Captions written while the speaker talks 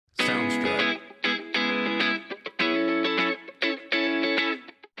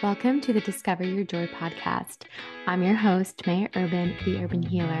Welcome to the Discover Your Joy podcast. I'm your host, Maya Urban, the Urban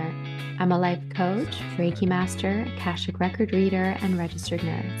Healer. I'm a life coach, Reiki master, Akashic record reader, and registered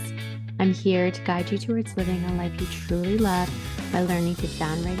nurse. I'm here to guide you towards living a life you truly love by learning to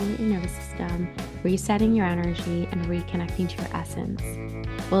downregulate your nervous system, resetting your energy, and reconnecting to your essence.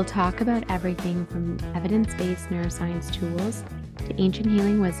 We'll talk about everything from evidence-based neuroscience tools to ancient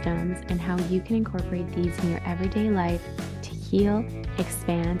healing wisdoms and how you can incorporate these in your everyday life to heal,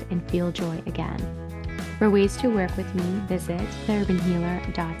 expand, and feel joy again. For ways to work with me, visit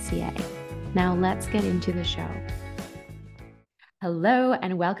theurbanhealer.ca. Now let's get into the show. Hello,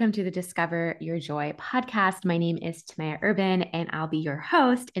 and welcome to the Discover Your Joy podcast. My name is Tamaya Urban, and I'll be your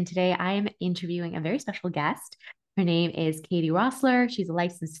host. And today I am interviewing a very special guest. Her name is Katie Rossler. She's a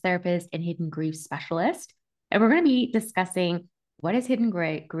licensed therapist and hidden grief specialist. And we're going to be discussing what is hidden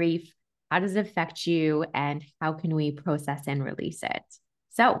grief, how does it affect you, and how can we process and release it?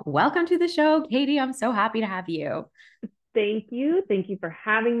 So welcome to the show, Katie. I'm so happy to have you. Thank you. Thank you for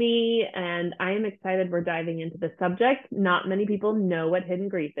having me. And I am excited we're diving into the subject. Not many people know what hidden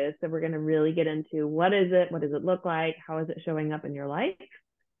grief is. So we're going to really get into what is it? What does it look like? How is it showing up in your life?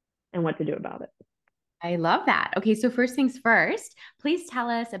 And what to do about it. I love that. Okay, so first things first, please tell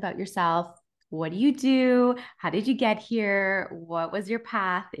us about yourself. What do you do? How did you get here? What was your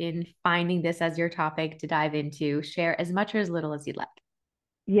path in finding this as your topic to dive into? Share as much or as little as you'd like.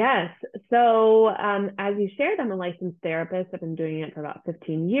 Yes. So as you shared, I'm a licensed therapist. I've been doing it for about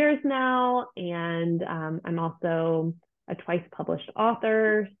 15 years now. And I'm also a twice published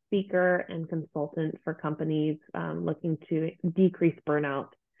author, speaker, and consultant for companies looking to decrease burnout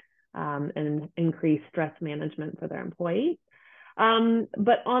and increase stress management for their employees.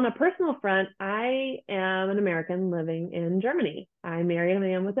 But on a personal front, I am an American living in Germany. I married a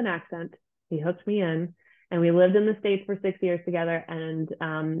man with an accent. He hooked me in, and we lived in the States for 6 years together. And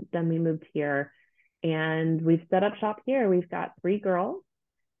then we moved here, and we've set up shop here. We've got 3 girls,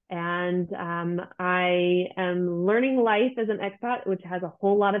 and I am learning life as an expat, which has a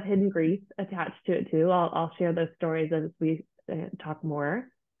whole lot of hidden grief attached to it too. I'll share those stories as we talk more.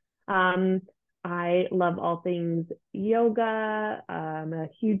 I love all things yoga. I'm a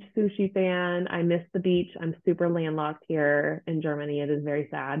huge sushi fan. I miss the beach. I'm super landlocked here in Germany. It is very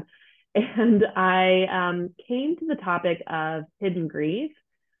sad. And I came to the topic of hidden grief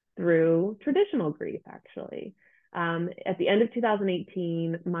through traditional grief, actually. At the end of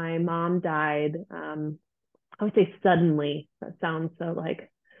 2018, my mom died. I would say suddenly. That sounds so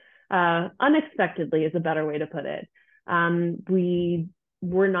like unexpectedly is a better way to put it. We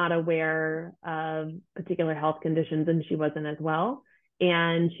were not aware of particular health conditions, and she wasn't as well.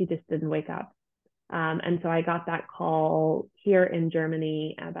 And she just didn't wake up. And so I got that call here in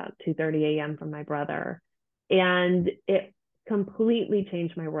Germany about 2:30 a.m. from my brother. And it completely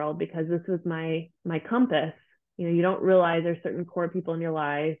changed my world because this was my compass. You know, you don't realize there's certain core people in your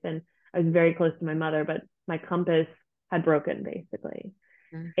life. And I was very close to my mother, but my compass had broken basically.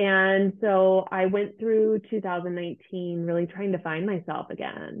 And so I went through 2019 really trying to find myself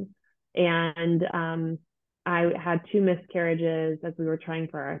again. And I had 2 miscarriages as we were trying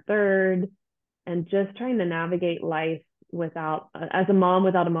for our third, and just trying to navigate life without, as a mom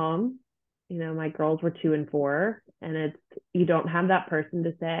without a mom. You know, my girls were 2 and 4, and you don't have that person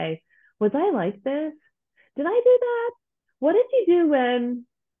to say, was I like this? Did I do that? What did you do when?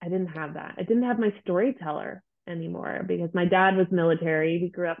 I didn't have that. I didn't have my storyteller anymore because my dad was military. We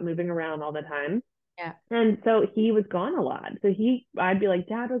grew up moving around all the time. Yeah. And so he was gone a lot. So I'd be like,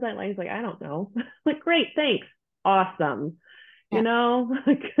 Dad, was I like? He's like, I don't know. Like, great, thanks. Awesome. Yeah. You know?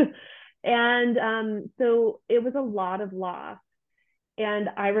 And so it was a lot of loss. And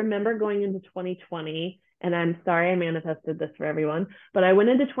I remember going into 2020, and I'm sorry I manifested this for everyone, but I went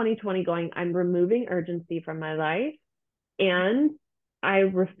into 2020 going, I'm removing urgency from my life. And I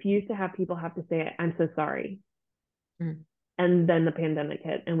refuse to have people have to say, I'm so sorry. And then the pandemic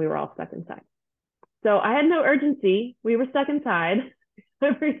hit, and we were all stuck inside. So I had no urgency. We were stuck inside.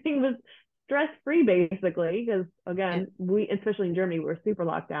 Everything was stress-free, basically, because, again, we, especially in Germany, we were super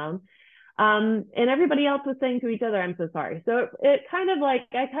locked down. And everybody else was saying to each other, I'm so sorry. So it kind of like,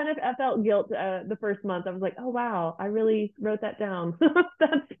 I felt guilt the first month. I was like, oh, wow, I really wrote that down.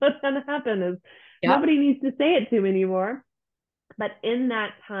 That's what's going to happen is nobody needs to say it to me anymore. But in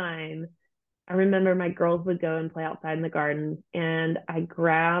that time, I remember my girls would go and play outside in the garden, and I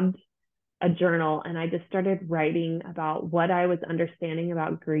grabbed a journal and I just started writing about what I was understanding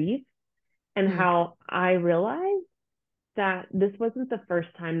about grief and how I realized that this wasn't the first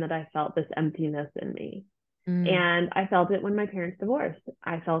time that I felt this emptiness in me. Mm. And I felt it when my parents divorced.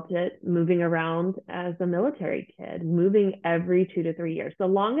 I felt it moving around as a military kid, moving every 2 to 3 years. The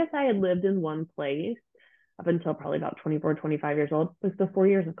longest I had lived in one place up until probably about 24, 25 years old was the 4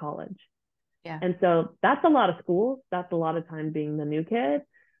 years of college. Yeah. And so that's a lot of schools. That's a lot of time being the new kid.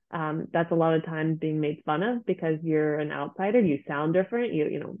 That's a lot of time being made fun of because you're an outsider. You sound different.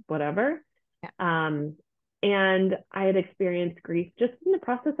 Whatever. Yeah. Um, and I had experienced grief just in the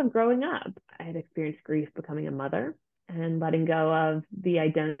process of growing up. I had experienced grief becoming a mother and letting go of the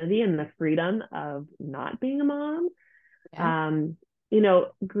identity and the freedom of not being a mom. Yeah. Um,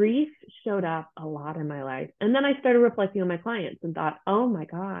 grief showed up a lot in my life. And then I started reflecting on my clients and thought, oh my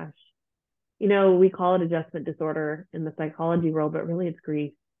gosh, we call it adjustment disorder in the psychology world, but really it's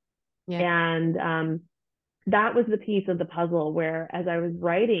grief. Yeah. And that was the piece of the puzzle where, as I was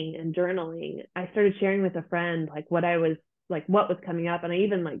writing and journaling, I started sharing with a friend like what was coming up. And I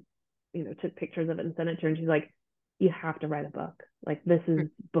even took pictures of it and sent it to her. And she's like, you have to write a book. Like, this is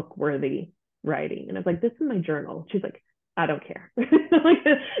book worthy writing. And I was like, this is my journal. She's like, I don't care. Like,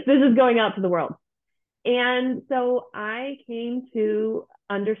 this is going out to the world. And so I came to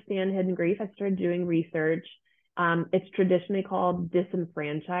understand hidden grief. I started doing research. It's traditionally called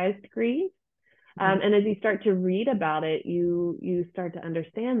disenfranchised grief. Mhm. And as you start to read about it, you start to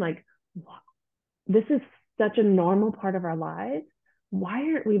understand like, this is such a normal part of our lives.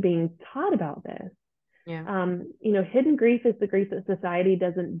 Why aren't we being taught about this? Yeah. Hidden grief is the grief that society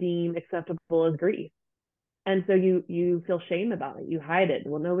doesn't deem acceptable as grief. And so you feel shame about it. You hide it.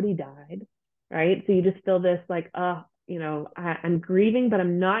 Well, nobody died, right? So you just feel this like, I'm grieving, but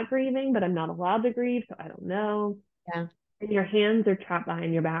I'm not grieving, but I'm not allowed to grieve, so I don't know. Yeah. And your hands are trapped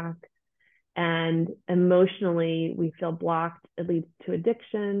behind your back. And emotionally, we feel blocked. It leads to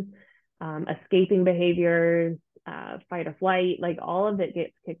addiction, escaping behaviors, fight or flight. Like, all of it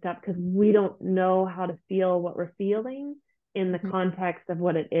gets kicked up because we don't know how to feel what we're feeling in the Mhm. context of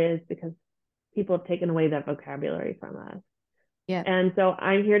what it is, because people have taken away that vocabulary from us. Yeah. And so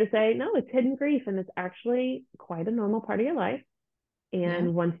I'm here to say, no, it's hidden grief, and it's actually quite a normal part of your life. Yeah.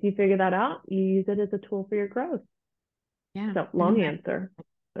 And once you figure that out, you use it as a tool for your growth. Yeah. So, I know. long answer,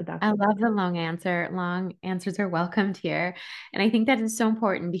 but that's I it. love the long answer. Long answers are welcomed here. And I think that is so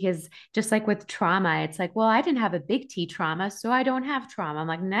important because just like with trauma, it's like, well, I didn't have a big T trauma, so I don't have trauma. I'm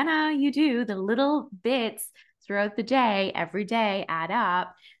like, no, no, you do. The little bits throughout the day, every day add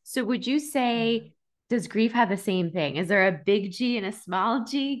up. So would you say, does grief have the same thing? Is there a big G and a small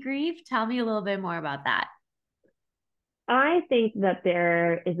G grief? Tell me a little bit more about that. I think that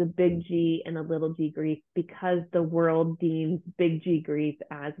there is a big G and a little g grief because the world deems big G grief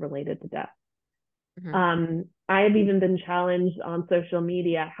as related to death. Mhm. I have even been challenged on social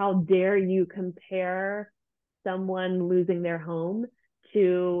media. How dare you compare someone losing their home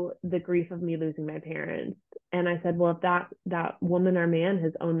to the grief of me losing my parents? And I said, well, if that woman or man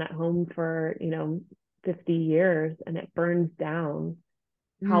has owned that home for 50 years and it burns down,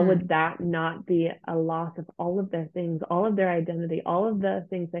 how Mm, would that not be a loss of all of their things, all of their identity, all of the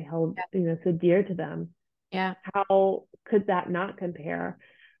things they held yeah. so dear to them? Yeah. How could that not compare?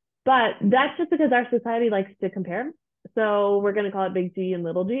 But that's just because our society likes to compare. So we're going to call it big G and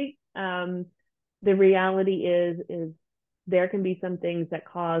little g. The reality is there can be some things that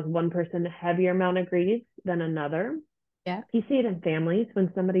cause one person a heavier amount of grief than another. Yeah. You see it in families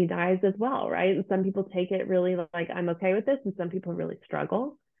when somebody dies as well, right? And some people take it really like, I'm okay with this, and some people really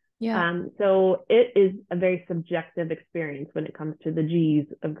struggle. Yeah. So it is a very subjective experience when it comes to the G's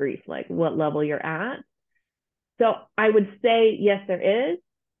of grief, like what level you're at. So I would say, yes, there is.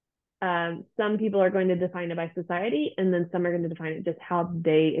 Some people are going to define it by society, and then some are going to define it just how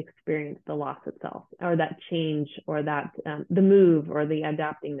they experience the loss itself, or that change, or that the move, or the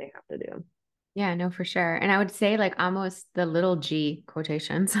adapting they have to do. Yeah, no, for sure. And I would say like almost the little G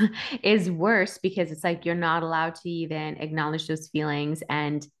quotations is worse because it's like you're not allowed to even acknowledge those feelings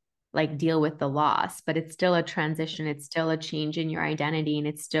and like deal with the loss, but it's still a transition. It's still a change in your identity and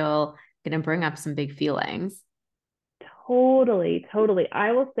it's still going to bring up some big feelings. Totally, totally.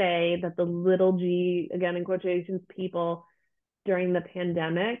 I will say that the little G, again in quotations, people during the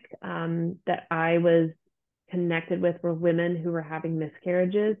pandemic that I was connected with were women who were having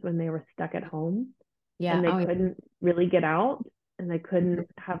miscarriages when they were stuck at home Yeah. and they Oh, yeah. couldn't really get out, and they couldn't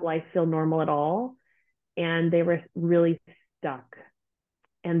have life feel normal at all. And they were really stuck.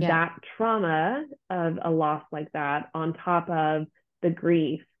 And Yeah. that trauma of a loss like that, on top of the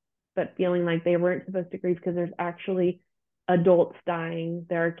grief, but feeling like they weren't supposed to grieve because there's actually adults dying.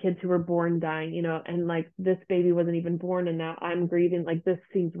 There are kids who were born dying, and like, this baby wasn't even born and now I'm grieving. Like, this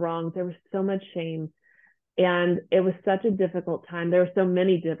seems wrong. There was so much shame. And it was such a difficult time. There were so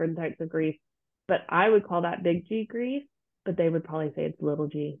many different types of grief, but I would call that big G grief, but they would probably say it's little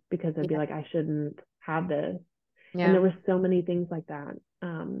g because they'd be Yeah. like, I shouldn't have this. And there Yeah. were so many things like that.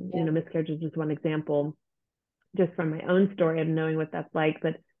 Yeah. Miscarriage is just one example, just from my own story of knowing what that's like.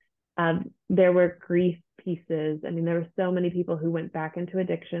 But there were grief pieces. I mean, there were so many people who went back into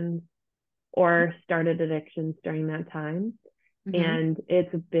addictions or started addictions during that time. Mm-hmm. And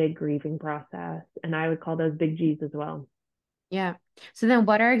it's a big grieving process. And I would call those big G's as well. Yeah. So then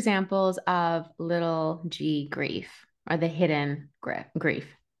what are examples of little g grief or the hidden grief?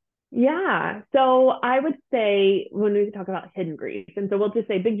 Yeah. So I would say when we talk about hidden grief, and so we'll just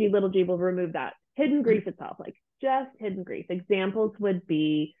say big G, little g, we'll remove that. Hidden grief itself, like just hidden grief. Examples would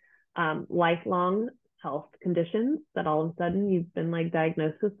be lifelong health conditions that all of a sudden you've been like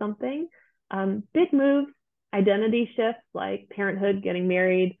diagnosed with something. Big moves, identity shifts like parenthood, getting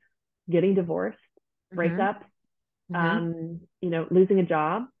married, getting divorced, Mm-hmm. breakups, Mm-hmm. losing a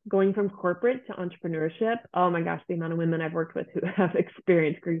job, going from corporate to entrepreneurship. Oh my gosh, the amount of women I've worked with who have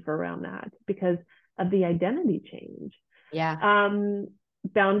experienced grief around that because of the identity change. Yeah. Um,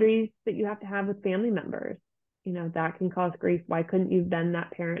 Boundaries that you have to have with family members, that can cause grief. Why couldn't you have been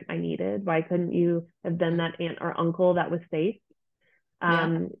that parent I needed? Why couldn't you have been that aunt or uncle that was safe?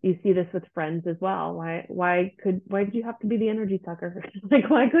 Yeah. You see this with friends as well. Why did you have to be the energy sucker? Like,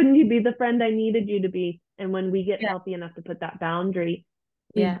 why couldn't you be the friend I needed you to be? And when we get Yeah. healthy enough to put that boundary,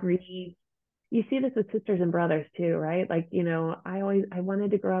 we Yeah. grieve. You see this with sisters and brothers too, right? Like, I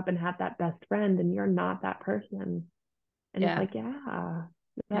wanted to grow up and have that best friend, and you're not that person. And it's Yeah. like, yeah,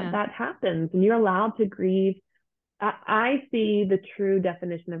 that Yeah. that happens, and you're allowed to grieve. I see the true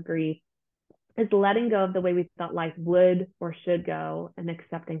definition of grief is letting go of the way we thought life would or should go and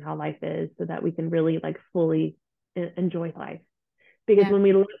accepting how life is so that we can really like fully enjoy life. Because Yeah. when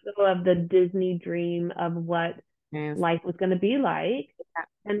we let go of the Disney dream of what Yes. life was going to be like, Yeah.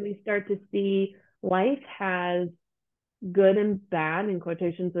 and we start to see life has good and bad in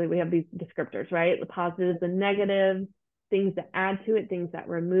quotations. So we have these descriptors, right? The positives and negatives, things that add to it, things that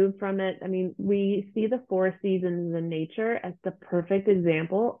remove from it. I mean, we see the four seasons in nature as the perfect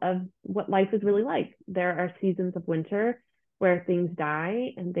example of what life is really like. There are seasons of winter where things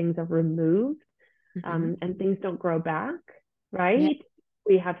die and things are removed, Mm-hmm. and things don't grow back, Yeah. right?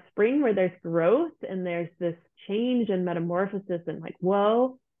 We have spring where there's growth and there's this change and metamorphosis and like,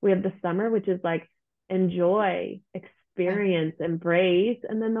 whoa. We have the summer, which is like enjoy, Yeah. experience, embrace,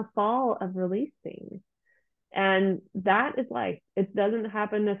 and then the fall of releasing. And that is life. It doesn't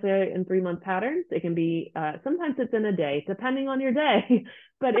happen necessarily in 3 month patterns. It can be sometimes it's in a day, depending on your day,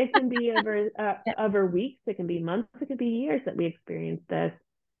 but it can be Yeah. over weeks. It can be months. It can be years that we experience this.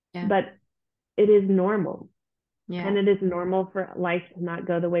 Yeah. But it is normal, Yeah. and it is normal for life to not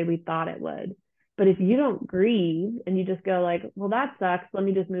go the way we thought it would. But if you don't grieve and you just go like, well, that sucks, let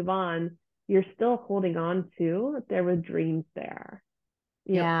me just move on, you're still holding on to there were dreams there.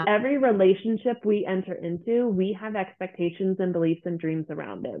 Yeah. Every relationship we enter into, we have expectations and beliefs and dreams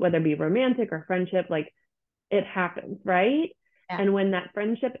around it, whether it be romantic or friendship, like it happens, right? Yeah. And when that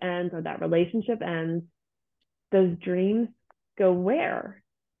friendship ends or that relationship ends, those dreams go where?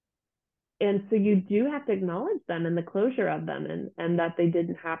 And so you do have to acknowledge them and the closure of them, and that they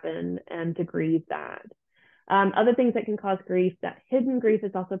didn't happen, and to grieve that. Other things that can cause grief, that hidden grief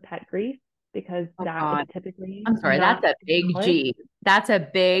is also pet grief, because Oh that is God. typically I'm sorry. That's not a big acknowledged. G. That's a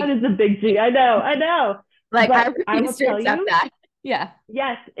That big, is a big G. I know. like, I But I will refuse to tell accept you, that. Yeah.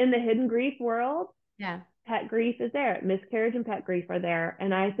 yes, in the hidden grief world, Yeah. pet grief is there. Miscarriage and pet grief are there.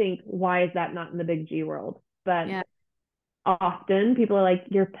 And I think, why is that not in the big G world? But Yeah. often people are like,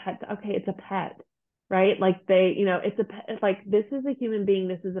 your pet, okay, it's a pet, right? Like it's a pet. It's like, this is a human being,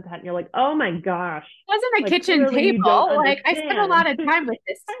 this is a pet. And you're like, oh my gosh, It wasn't a like kitchen clearly you don't table. Like, I spent a understand. lot of time with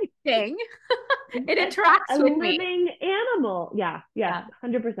this Right. thing. It It's a interacts with me. living animal. Yeah, yes, Yeah.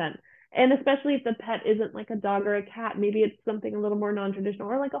 100%. And especially if the pet isn't like a dog or a cat, maybe it's something a little more non-traditional,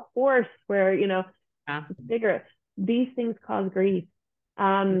 or like a horse where, Yeah. it's bigger. These things cause grief.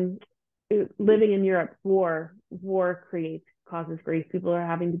 Um, Living in Europe, war creates causes grief. People are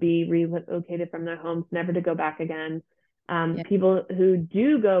having to be relocated from their homes, never to go back again. Yeah. People who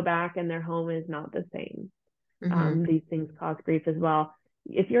do go back and their home is not the same. Hmm. These things cause grief as well.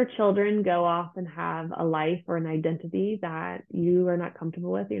 If your children go off and have a life or an identity that you are not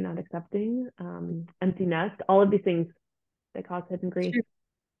comfortable with, you're not accepting, empty nest, all of these things that cause hidden grief. True.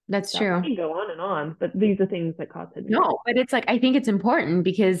 That's So I true. can go on and on, but these are things that cause hidden grief. No, but it's like, I think it's important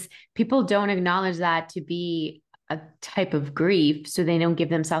because people don't acknowledge that to be a type of grief. So they don't give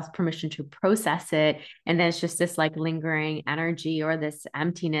themselves permission to process it. And then it's just this like lingering energy or this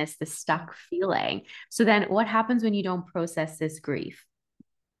emptiness, this stuck feeling. So then what happens when you don't process this grief?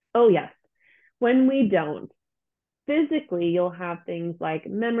 Oh, yes. when we don't, physically, you'll have things like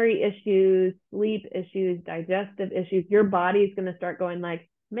memory issues, sleep issues, digestive issues. Your body's going to start going like,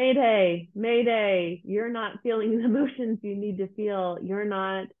 Mayday, Mayday, you're not feeling the emotions you need to feel. You're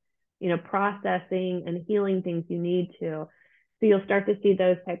not, processing and healing things you need to. So you'll start to see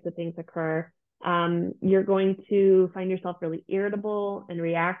those types of things occur. You're going to find yourself really irritable and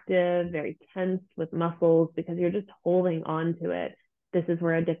reactive, very tense with muscles because you're just holding on to it. This is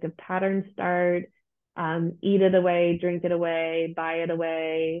where addictive patterns start. Eat it away, drink it away, buy it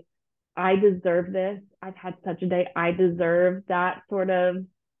away. I deserve this. I've had such a day. I deserve that sort of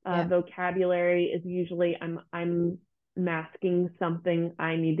vocabulary is usually I'm masking something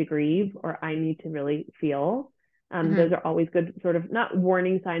I need to grieve or I need to really feel. Those are always good sort of not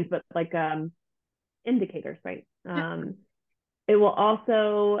warning signs, but like indicators, right? It will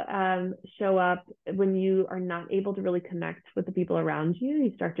also show up when you are not able to really connect with the people around you.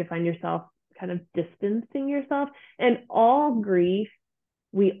 You start to find yourself kind of distancing yourself. And all grief,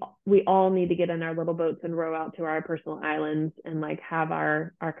 we all need to get in our little boats and row out to our personal islands and like have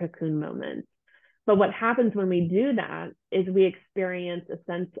our cocoon moments. But what happens when we do that is we experience a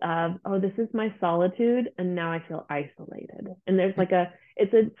sense of, oh, this is my solitude, and now I feel isolated. And there's like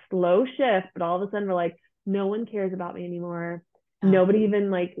it's a slow shift, but all of a sudden we're like, no one cares about me anymore. Nobody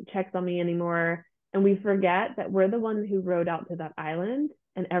even like checks on me anymore. And we forget that we're the one who rode out to that island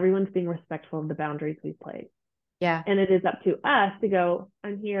and everyone's being respectful of the boundaries we've placed. Yeah. And it is up to us to go,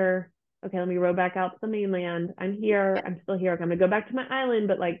 I'm here. Okay, let me row back out to the mainland. I'm here. I'm still here. Okay, I'm going to go back to my island,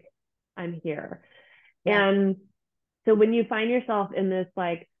 but like, I'm here. Yeah. And so when you find yourself in this,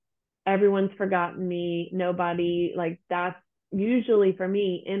 like, everyone's forgotten me, nobody, like, that's usually for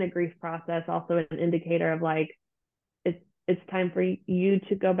me in a grief process, also an indicator of like, it's time for you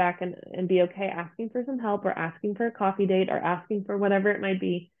to go back and be okay asking for some help or asking for a coffee date or asking for whatever it might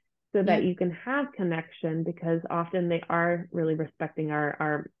be so that you can have connection, because often they are really respecting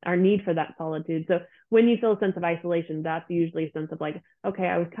our need for that solitude. So when you feel a sense of isolation, that's usually a sense of like, okay,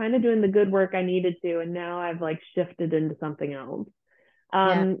 I was kind of doing the good work I needed to, and now I've like shifted into something else.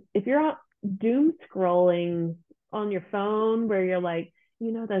 If you're doom scrolling on your phone where you're like,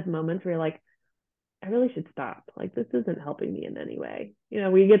 those moments where you're like, I really should stop. Like, this isn't helping me in any way.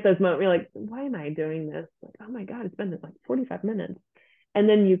 We get those moments, you're like, why am I doing this? Like, oh my God, it's been like 45 minutes. And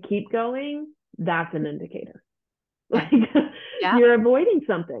then you keep going, that's an indicator. Like you're avoiding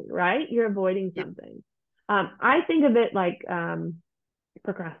something, right? You're avoiding something. I think of it like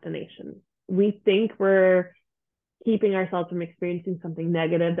procrastination. We think we're keeping ourselves from experiencing something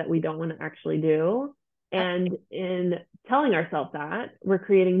negative that we don't want to actually do. And in telling ourselves that, we're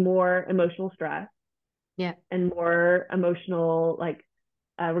creating more emotional stress. And more emotional, like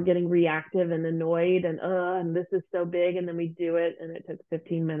we're getting reactive and annoyed and this is so big. And then we do it and it took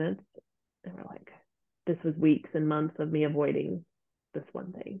 15 minutes. And we're like, this was weeks and months of me avoiding this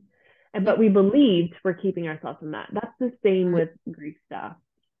one thing. But we believed we're keeping ourselves from that. That's the same with grief stuff.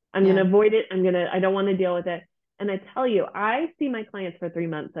 I'm going to avoid it. I don't want to deal with it. And I tell you, I see my clients for 3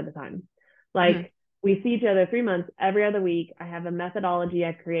 months at a time. Like we see each other 3 months, every other week. I have a methodology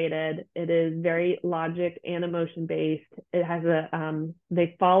I've created. It is very logic and emotion based. It has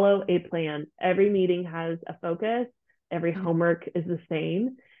they follow a plan. Every meeting has a focus. Every homework is the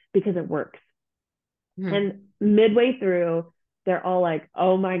same because it works. And midway through, they're all like,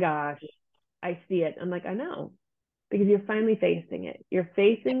 oh my gosh, I see it. I'm like, I know, because you're finally facing it. You're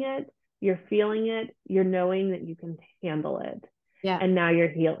facing it. You're feeling it. You're knowing that you can handle it. And now you're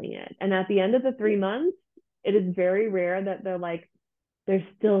healing it. And at the end of the 3 months, it is very rare that they're like, there's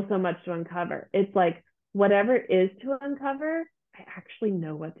still so much to uncover. It's like, whatever is to uncover, I actually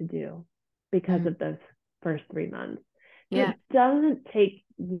know what to do because of those first 3 months. So it doesn't take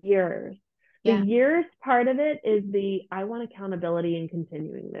years. The years part of it is I want accountability in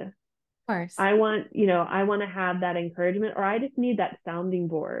continuing this. Of course. I want to have that encouragement, or I just need that sounding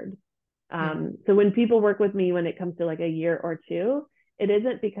board. So when people work with me, when it comes to like a year or two, it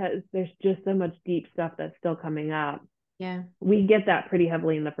isn't because there's just so much deep stuff that's still coming up. We get that pretty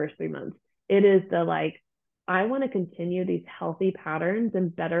heavily in the first 3 months. It is the like, I want to continue these healthy patterns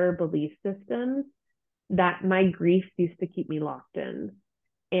and better belief systems that my grief used to keep me locked in.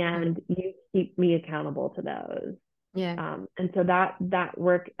 And you keep me accountable to those. And so that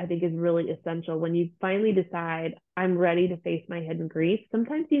work, I think, is really essential. When you finally decide, I'm ready to face my hidden grief,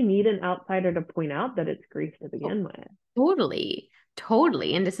 sometimes you need an outsider to point out that it's grief to begin with.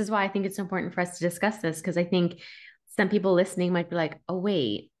 Totally. And this is why I think it's so important for us to discuss this, because I think some people listening might be like, oh,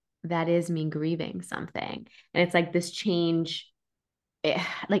 wait, that is me grieving something. And it's like this change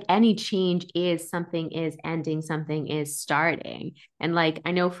like any change is something is ending, something is starting. And like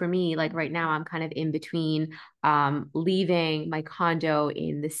I know for me, like right now I'm kind of in between leaving my condo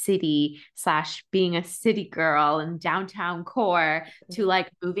in the city slash being a city girl in downtown core to like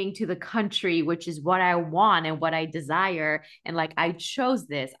moving to the country, which is what I want and what I desire. And like I chose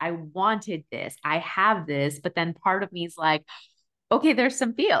this, I wanted this, I have this, but then part of me is like, okay, there's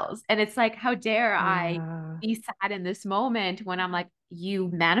some feels. And it's like, how dare I Yeah. be sad in this moment when I'm like, you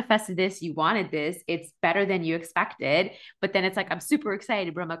manifested this, you wanted this, it's better than you expected. But then it's like, I'm super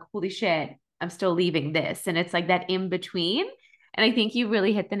excited, but I'm like, holy shit, I'm still leaving this. And it's like that in between. And I think you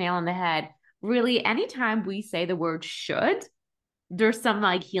really hit the nail on the head. Really, anytime we say the word should, there's some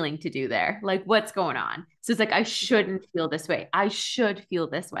like healing to do there. Like, what's going on? So it's like, I Yeah. shouldn't feel this way. I should feel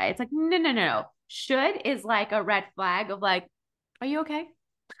this way. It's like, no, no, no, no. Should is like a red flag of like, are you okay?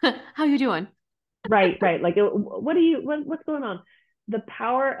 How you doing? Right, right. Like, what's going on? The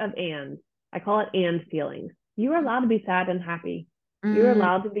power of and. I call it and feelings. You are allowed to be sad and happy. You're Mm,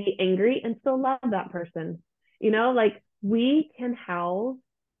 allowed to be angry and still love that person. Like we can house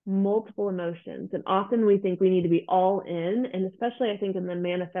multiple emotions. And often we think we need to be all in. And especially I think in the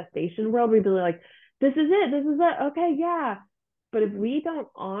manifestation world, we'd be like, this is it, this is it. Okay, yeah. But if we don't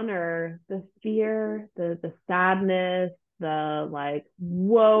honor the fear, the sadness, the like,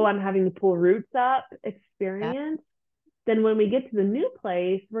 whoa, I'm having to pull roots up yeah. experience, then when we get to the new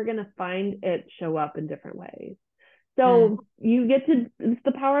place, we're going to find it show up in different ways. Mm, So it's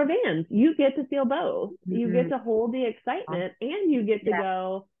the power of and. You get to feel both. You get mm, to hold the excitement and you get to yeah.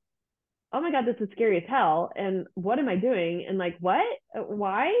 go, oh my God, this is scary as hell. And what am I doing? And like, what?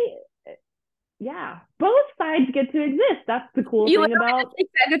 Why? Yeah. Both sides get to exist. That's the cool You thing literally just about, like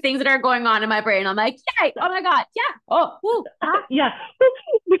said the things that are going on in my brain. I'm like, yay, oh my God, yeah. Oh, whoo, ah, yeah.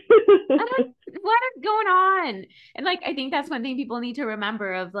 I don't, what is going on? And like, I think that's one thing people need to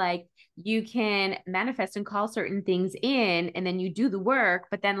remember of like, you can manifest and call certain things in, and then you do the work,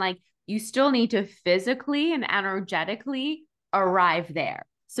 but then like, you still need to physically and energetically arrive there.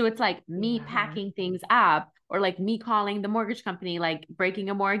 So it's like me Yeah. packing things up, or like me calling the mortgage company, like breaking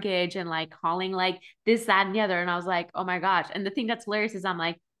a mortgage and like calling like this, that, and the other. And I was like, oh my gosh. And the thing that's hilarious is I'm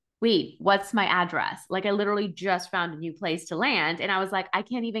like, wait, what's my address? Like I literally just found a new place to land. And I was like, I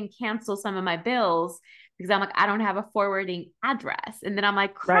can't even cancel some of my bills because I'm like, I don't have a forwarding address. And then I'm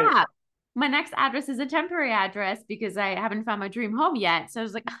like, Right. crap, my next address is a temporary address because I haven't found my dream home yet. So I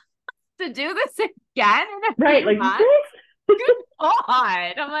was like, to do this again in a Right. few Like months. this. Good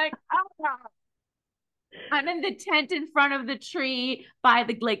God. I'm like, oh, I'm in the tent in front of the tree by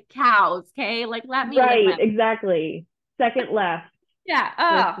the like cows. Okay. Like, let me live Right. my, Exactly. Second left, yeah.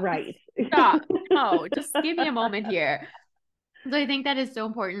 first Oh, right. stop. No, just give me a moment here. So I think that is so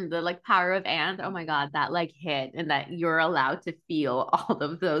important. The like power of and oh my God, that like hit and that you're allowed to feel all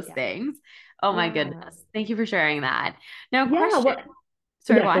of those Yeah. things. Oh my Yeah. goodness. Thank you for sharing that. Now, Yeah. question. Well,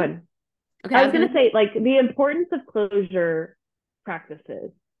 Sorry, go yeah, go on. ahead. Okay, I I was was going gonna to say, say, like, the importance of closure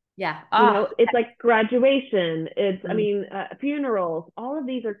practices. yeah. Oh, It's like graduation, it's, I mm, mean, funerals, all of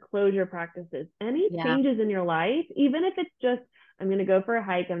these are closure practices. Any yeah. changes in your life, even if it's just, I'm going to go for a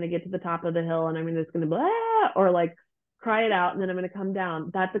hike, I'm going to get to the top of the hill and I'm just going to blah, or like cry it out and then I'm going to come down.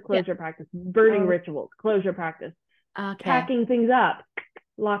 That's a Yeah. closure practice. Burning Oh, rituals, closure practice. okay. Packing things up,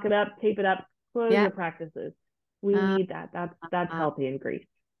 lock it up, tape it up, Yeah. closure practices. We Uh, need that. That's uh, healthy in grief.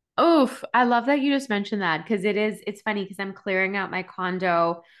 Oof, I love that you just mentioned that because it's funny because I'm clearing out my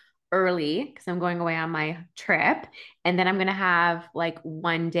condo early because I'm going away on my trip. And then I'm gonna have like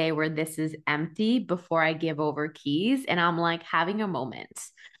one day where this is empty before I give over keys. And I'm like having a moment.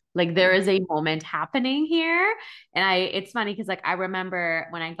 Like there is a moment happening here. And it's funny because like I remember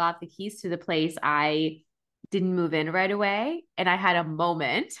when I got the keys to the place, I didn't move in right away. And I had a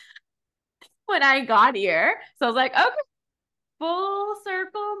moment when I got here. So I was like, okay, full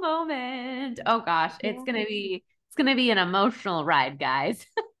circle moment. Oh gosh, Yeah. it's gonna be an emotional ride, guys.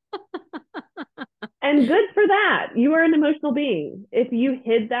 And good for that. You are an emotional being. If you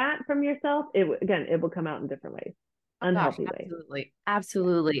hid that from yourself, it will come out in different ways, Oh gosh, unhealthy ways. absolutely. Yeah.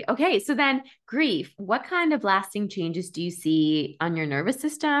 Absolutely. Okay, so then grief. What kind of lasting changes do you see on your nervous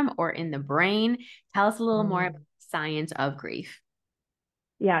system or in the brain? Tell us a little more about Mm. the science of grief.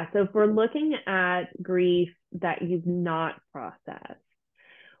 Yeah. So if we're looking at grief that you've not processed,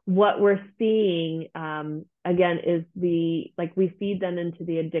 what we're seeing again is the like we feed them into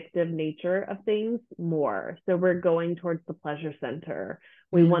the addictive nature of things more. So we're going towards the pleasure center.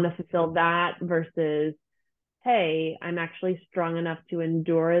 We Mm, want to fulfill that versus hey, I'm actually strong enough to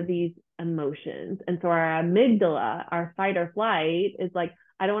endure these emotions. And so our amygdala, our fight or flight, is like,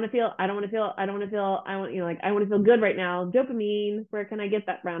 I don't want to feel, I don't want to feel, I don't want to feel, I want, like, I want to feel good right now. Dopamine, where can I get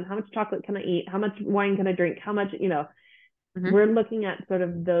that from? How much chocolate can I eat? How much wine can I drink? How much, Mm-hmm. we're looking at sort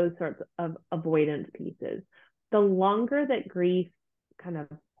of those sorts of avoidance pieces. The longer that grief kind of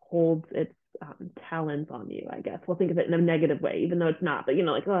holds its talons on you, I guess we'll think of it in a negative way, even though it's not, but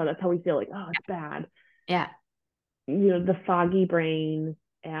like, oh, that's how we feel, like, oh, it's bad. Yeah. The foggy brain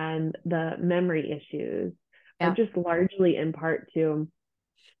and the memory issues are Yeah. just largely in part to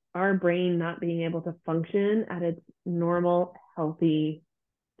our brain not being able to function at its normal, healthy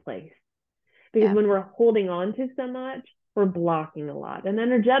place. Because Yeah. when we're holding on to so much, we're blocking a lot. And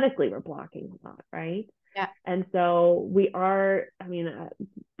energetically, we're blocking a lot, right? Yeah. And so we are,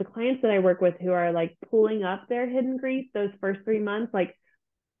 the clients that I work with who are like pulling up their hidden grief those first 3 months, like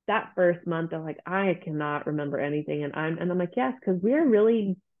that first month, they're like, I cannot remember anything. And I'm like, yes, because we're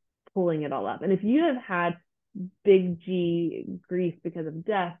really pulling it all up. And if you have had big G grief because of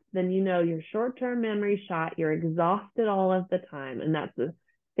death, then your short-term memory shot, you're exhausted all of the time. And that's the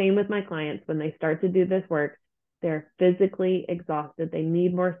same with my clients. When they start to do this work, they're physically exhausted. They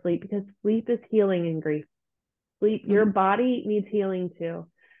need more sleep, because sleep is healing in grief. Sleep, your Mm-hmm. body needs healing too.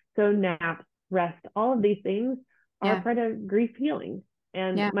 So naps, rest, all of these things are Yeah. part of grief healing.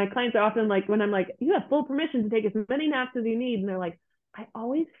 And Yeah. my clients are often like, when I'm like, you have full permission to take as many naps as you need. And they're like, I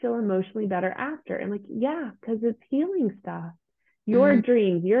always feel emotionally better after. I'm like, yeah, because it's healing stuff. Your Mm-hmm.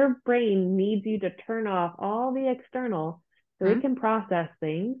 dreams, your brain needs you to turn off all the external so it can process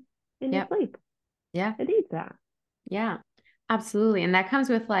things in your Yep. sleep. Yeah. It needs that. Yeah. Absolutely. And that comes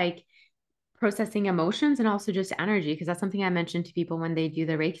with like processing emotions and also just energy, because that's something I mentioned to people when they do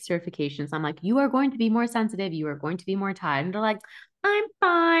the Reiki certifications. I'm like, you are going to be more sensitive, you are going to be more tired. And they're like, I'm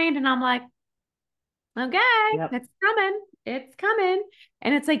fine. And I'm like, okay, Yep. it's coming. It's coming.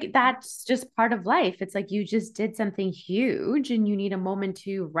 And it's like, that's just part of life. It's like you just did something huge and you need a moment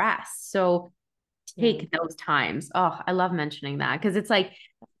to rest. So Yeah. take those times. Oh, I love mentioning that because it's like,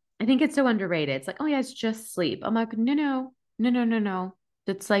 I think it's so underrated. It's like, oh yeah, it's just sleep. I'm like, no, no, no, no, no, no.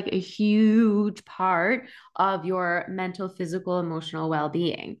 That's like a huge part of your mental, physical, emotional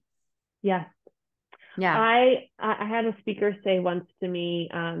well-being. Yes. Yeah. I had a speaker say once to me,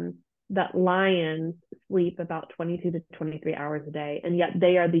 that lions sleep about 22 to 23 hours a day, and yet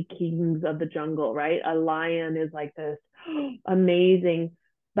they are the kings of the jungle, right? A lion is like this amazing,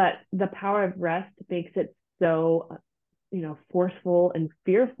 but the power of rest makes it so, forceful and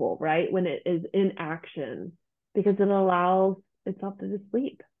fearful, right? When it is in action, because it allows itself to just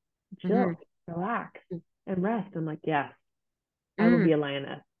sleep, Hmm. chill, relax, and rest. I'm like, yes, I will be Mm. a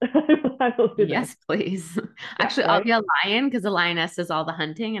lioness. I will do this. Yes, please. Yeah, Actually, I'll be right. a lion because the lioness does all the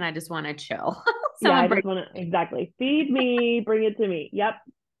hunting and I just want to chill. Yeah, Someone I bring. just want to exactly feed me, bring it to me. Yep.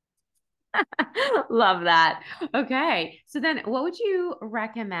 Love that. Okay. So then what would you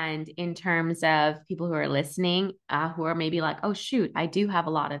recommend in terms of people who are listening, who are maybe like, oh, shoot, I do have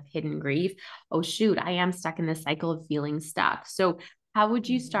a lot of hidden grief. Oh, shoot, I am stuck in this cycle of feeling stuck. So how would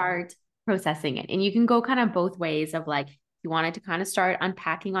you Mhm. start processing it? And you can go kind of both ways of like, you wanted to kind of start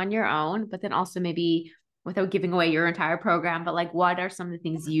unpacking on your own, but then also maybe without giving away your entire program, but like, what are some of the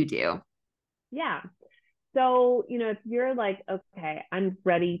things you do? Yeah. So, if you're like, okay, I'm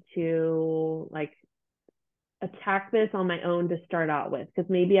ready to like attack this on my own to start out with, because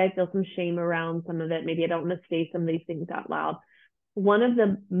maybe I feel some shame around some of it. Maybe I don't want to say some of these things out loud. One of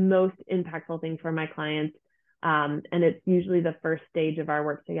the most impactful things for my clients, and it's usually the first stage of our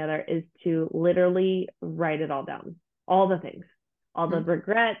work together, is to literally write it all down, all the things, all the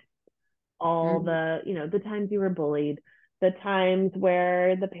regrets, all Mm-hmm. the times you were bullied, the times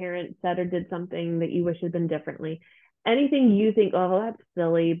where the parent said or did something that you wish had been differently, anything you think, oh, well, that's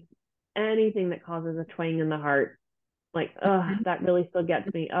silly, anything that causes a twang in the heart, like, oh, that really still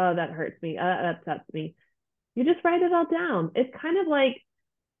gets me, oh, that hurts me, that upsets me. You just write it all down. It's kind of like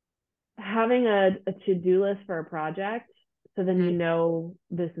having a to-do list for a project, so then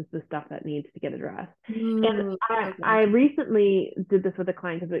this is the stuff that needs to get addressed. And Ooh, I so I good. recently did this with a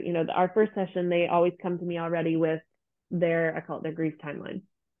client, because our first session, they always come to me already with their, I call it their grief timeline,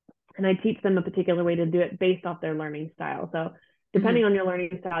 and I teach them a particular way to do it based off their learning style. So Mm-hmm. depending on your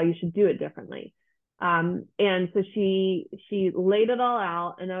learning style, you should do it differently. And so she laid it all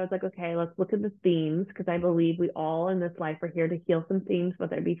out, and I was like, okay, let's look at the themes, because I believe we all in this life are here to heal some themes,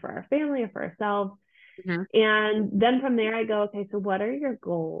 whether it be for our family or for ourselves. Mm-hmm. And then from there, I go, okay, so what are your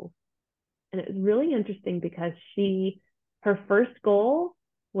goals? And it was really interesting, because her first goal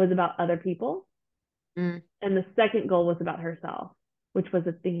was about other people, Mm. and the second goal was about herself, which was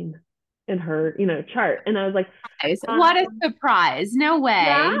a theme in her, chart. And I was like, Guys, what a um, surprise. No yeah,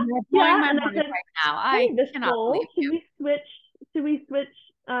 way. You're blowing yeah. my And I mind said, right now. I hey, this cannot believe goal, you. should we switch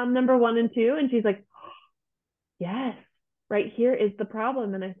number one and two? And she's like, yes, right here is the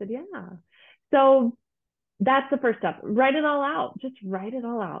problem. And I said, yeah. So that's the first step. Write it all out. Just write it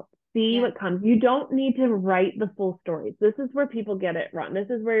all out. See Yeah. what comes. You don't need to write the full stories. This is where people get it wrong. This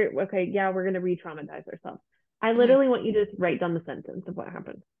is where, okay, yeah, we're going to re traumatize ourselves. I Mm-hmm. literally want you to just write down the sentence of what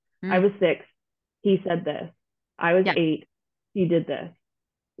happened. I Mm. was 6. He said this. I was Yeah. 8. He did this.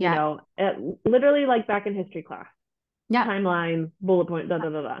 Yeah. Literally like back in history class, Yeah. timeline, bullet point, da da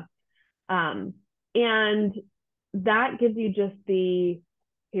da da. And that gives you just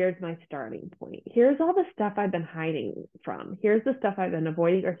here's my starting point. Here's all the stuff I've been hiding from. Here's the stuff I've been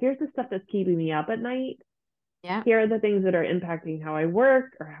avoiding, or here's the stuff that's keeping me up at night. Yeah. Here are the things that are impacting how I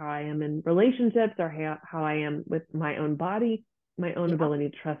work or how I am in relationships or how I am with my own body, my own Yeah. ability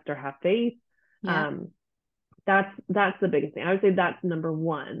to trust or have faith. Yeah. Um, that's the biggest thing. I would say that's number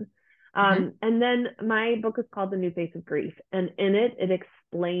one. Mm-hmm. And then my book is called The New Face of Grief, and in it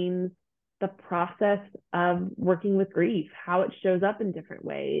explains the process of working with grief, how it shows up in different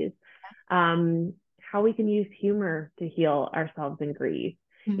ways, how we can use humor to heal ourselves in grief.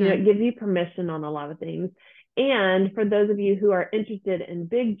 Mm-hmm. It gives you permission on a lot of things. And for those of you who are interested in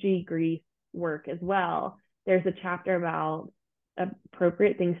big G grief work as well, there's a chapter about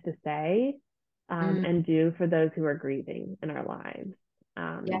appropriate things to say Mm. and do for those who are grieving in our lives.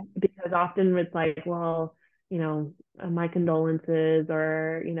 Yeah. Because often it's like, well, my condolences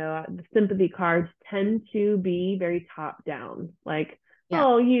or, the sympathy cards tend to be very top down, like, Yeah.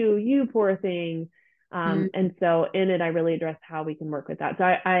 oh, you poor thing. Mm. And so in it, I really address how we can work with that. So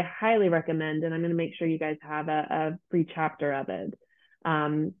I highly recommend, and I'm going to make sure you guys have a free chapter of it,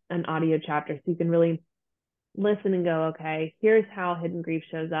 an audio chapter, so you can really listen and go, okay, here's how hidden grief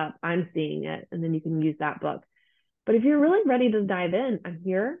shows up. I'm seeing it. And then you can use that book. But if you're really ready to dive in, I'm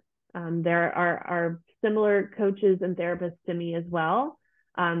here. There are similar coaches and therapists to me as well.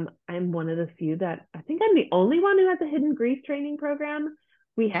 I'm one of the few that I think I'm the only one who has a hidden grief training program.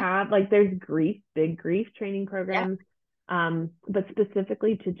 We Okay. have there's big grief training Yeah. programs, but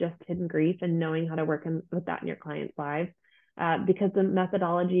specifically to just hidden grief and knowing how to work with that in your client's lives. Because the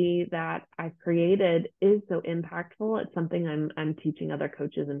methodology that I've created is so impactful. It's something I'm teaching other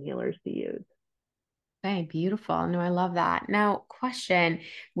coaches and healers to use. Okay, beautiful. No, I love that. Now, question,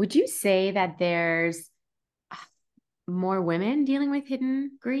 would you say that there's more women dealing with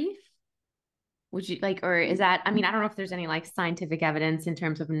hidden grief? Would you like, or is that, I mean, I don't know if there's any like scientific evidence in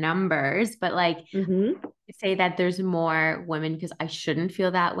terms of numbers, but like Mm-hmm. say that there's more women because I shouldn't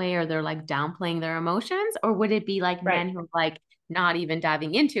feel that way or they're like downplaying their emotions? Or would it be like Right. men who are like not even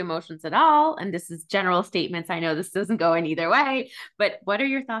diving into emotions at all? And this is general statements. I know this doesn't go in either way, but what are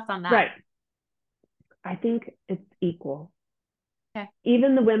your thoughts on that? Right. I think it's equal. Okay.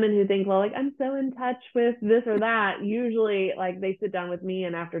 Even the women who think, well, like I'm so in touch with this or that, usually like they sit down with me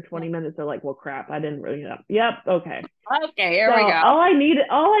and after Yeah. 20 minutes they're like, well, crap, I didn't really know. Yep, okay. Okay, So here we go. all I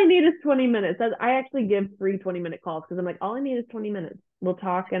need is 20 minutes. I actually give free 20-minute calls because I'm like, all I need is 20 minutes. We'll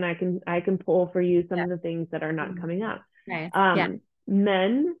talk and I can pull for you some Yeah. of the things that are not Mhm. coming up. Nice. Yeah.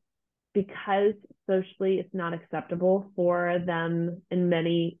 Men, because socially it's not acceptable for them in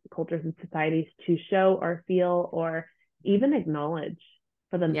many cultures and societies to show or feel or even acknowledge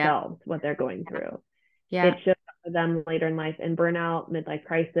for Yeah. themselves what they're going through. It Yeah. shows up for them later in life in burnout, midlife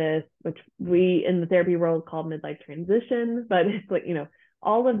crisis, which we in the therapy world call midlife transition, but it's like,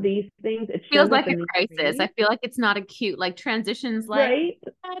 all of these things, it Feels shows like up a in these crisis. I traits, feel like it's not acute. Like transitions, like right?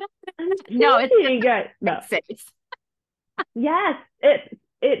 I'm no, it's just changing it. a No. crisis. Yes,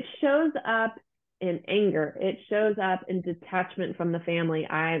 it shows up in anger. It shows up in detachment from the family.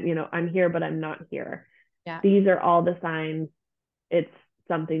 I'm here, but I'm not here. Yeah. These are all the signs it's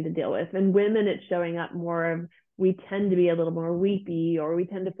something to deal with. And women, it's showing up more of we tend to be a little more weepy or we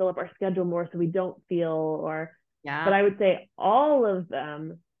tend to fill up our schedule more so we don't feel but Yeah. I would say all of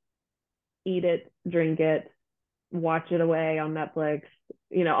them eat it, drink it, watch it away on Netflix,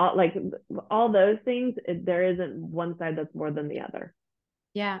 all those things. There isn't one side that's more than the other.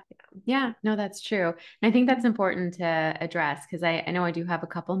 Yeah. Yeah. No, that's true. And I think that's important to address because I know I do have a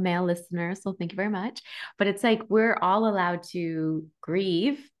couple male listeners, so thank you very much. But it's like we're all allowed to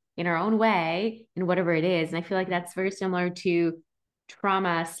grieve in our own way in whatever it is. And I feel like that's very similar to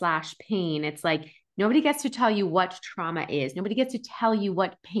trauma slash pain. It's like nobody gets to tell you what trauma is. Nobody gets to tell you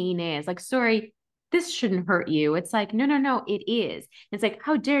what pain is. Like, sorry, this shouldn't hurt you. It's like, no, no, no, it is. It's like,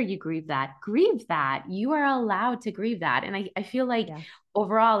 how dare you grieve that? Grieve that. You are allowed to grieve that. And I feel like Yeah.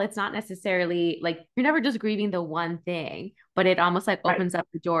 overall, it's not necessarily like you're never just grieving the one thing, but it almost like Right. opens up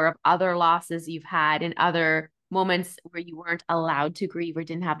the door of other losses you've had in other moments where you weren't allowed to grieve or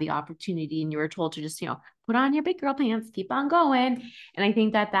didn't have the opportunity and you were told to just, put on your big girl pants, keep on going. And I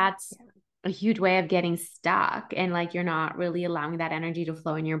think that that's a huge way of getting stuck, and like you're not really allowing that energy to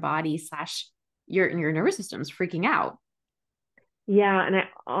flow in your body slash your nervous system's freaking out. Yeah, and I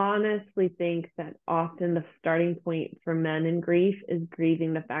honestly think that often the starting point for men in grief is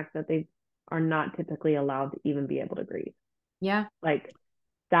grieving the fact that they are not typically allowed to even be able to grieve. Yeah. Like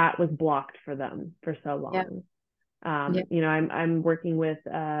that was blocked for them for so Yeah. long. Yeah. I'm working with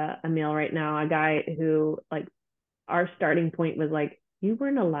a male right now, a guy who like our starting point was like, you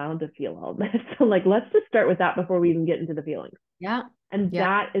weren't allowed to feel all this. So like let's just start with that before we even get into the feelings. Yeah. And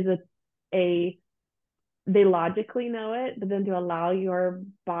Yeah. that is a they logically know it, but then to allow your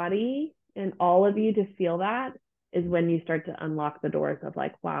body and all of you to feel that is when you start to unlock the doors of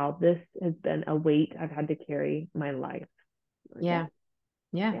like, wow, this has been a weight I've had to carry my life. Yeah.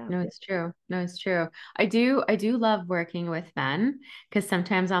 Yeah, Yeah. no, it's true. No, it's true. I do love working with men because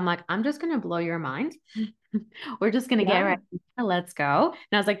sometimes I'm like, I'm just gonna blow your mind. We're just gonna get Yeah. right. Let's go.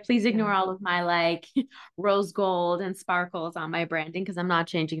 And I was like, please Yeah. ignore all of my like rose gold and sparkles on my branding because I'm not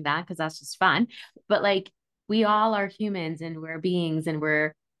changing that because that's just fun. But like we all are humans and we're beings and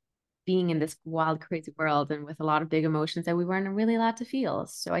we're being in this wild, crazy world and with a lot of big emotions that we weren't really allowed to feel.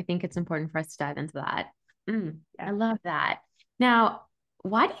 So I think it's important for us to dive into that. I Yeah. love that. Now,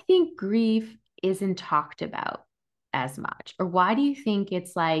 why do you think grief isn't talked about as much? Or why do you think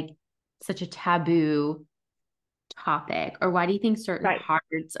it's like such a taboo topic? Or why do you think certain Right.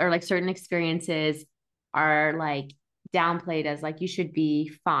 parts or like certain experiences are like downplayed as like you should be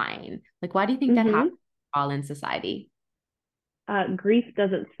fine? Like, why do you think that happens Mm-hmm. all in society? Grief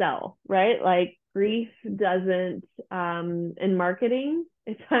doesn't sell, right? Like grief doesn't in marketing,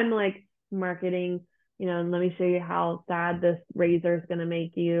 if I'm like marketing, and let me show you how sad this razor is going to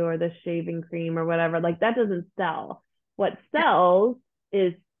make you or this shaving cream or whatever, like that doesn't sell. What Yeah. sells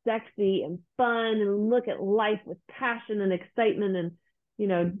is sexy and fun and look at life with passion and excitement and you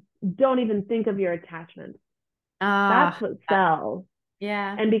know don't even think of your attachments. That's Ah, what sells.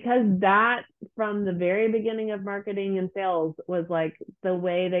 yeah. And because that from the very beginning of marketing and sales was like the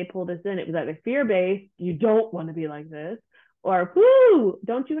way they pulled us in, it was either fear based, you don't want to be like this, or whoo,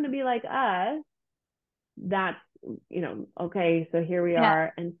 don't you want to be like us? That's, okay, so here we Yeah.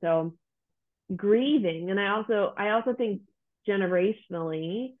 are. And so grieving, and I also think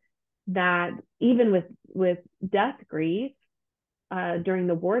generationally that even with death grief, during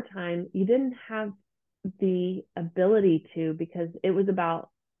the wartime, you didn't have the ability to because it was about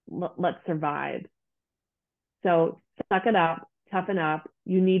let's survive. So suck it up, toughen up.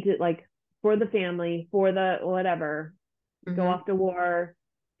 You need to like for the family, for the whatever, go Mm-hmm. off to war,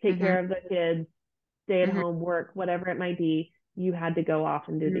 take Mm-hmm. care of the kids, stay at Mm-hmm. home, work, whatever it might be. You had to go off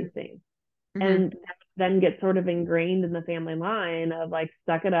and do these things. Mm-hmm. And then get sort of ingrained in the family line of like,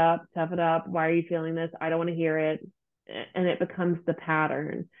 suck it up, tough it up. Why are you feeling this? I don't want to hear it. And it becomes the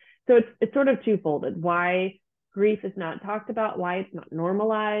pattern. So it's sort of twofolded. Why grief is not talked about, why it's not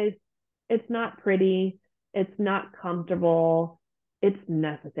normalized. It's not pretty. It's not comfortable. It's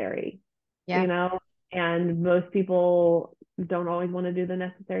necessary, you Yeah. know? And most people don't always want to do the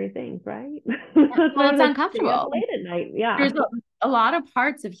necessary things, right? Yeah. That's Well, why it's they stay up uncomfortable. late at night. Yeah. There's a lot of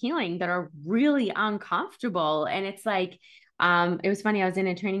parts of healing that are really uncomfortable. And it's like, it was funny. I was in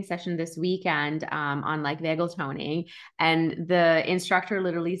a training session this weekend on like vagal toning, and the instructor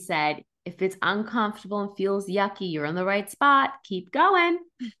literally said, if it's uncomfortable and feels yucky, you're in the right spot. Keep going.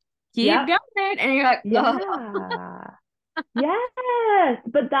 Keep Yep. going. And you're like, oh, Yeah. Yes.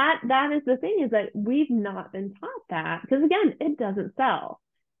 But that is the thing is that we've not been taught that because again, it doesn't sell.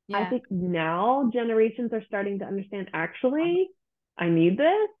 I yeah. think now generations are starting to understand actually I need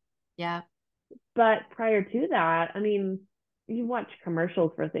this. Yeah. But prior to that, I mean, you watch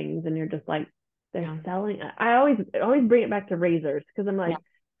commercials for things and you're just like, they're Yeah. selling. I always bring it back to razors because I'm Yeah. like,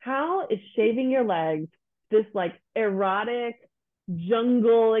 how is shaving your legs this like erotic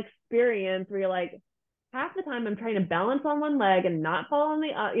jungle experience where you're like, half the time I'm trying to balance on one leg and not fall on the,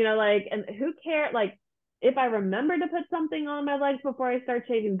 like, and who cares? Like, if I remember to put something on my legs before I start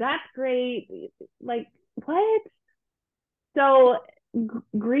shaving, that's great. Like, what? So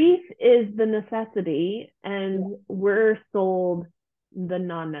grief is the necessity, and we're sold the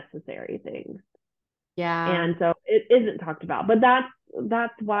non-necessary things. Yeah. And so it isn't talked about. But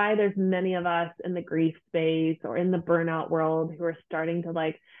that's why there's many of us in the grief space or in the burnout world who are starting to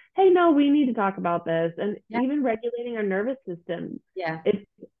like, hey, no, we need to talk about this. And Yeah. even regulating our nervous system. Yeah.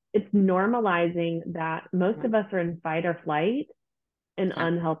 It's normalizing that most Yeah. of us are in fight or flight in Yeah.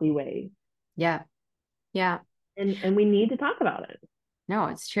 unhealthy ways. Yeah. Yeah. And we need to talk about it. No,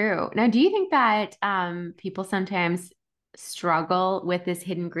 it's true. Now, do you think that people sometimes struggle with this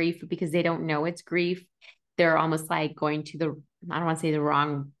hidden grief because they don't know it's grief? They're almost like going to the, I don't want to say the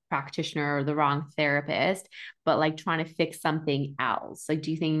wrong practitioner or the wrong therapist, but like trying to fix something else. Like,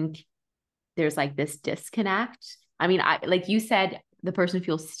 do you think there's like this disconnect? I mean, I like you said, the person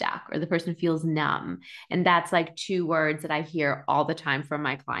feels stuck or the person feels numb. And that's like two words that I hear all the time from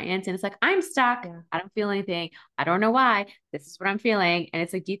my clients. And it's like, I'm stuck. Yeah. I don't feel anything. I don't know why. This is what I'm feeling. And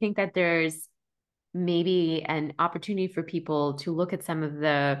it's like, do you think that there's maybe an opportunity for people to look at some of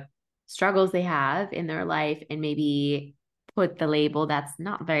the struggles they have in their life and maybe put the label that's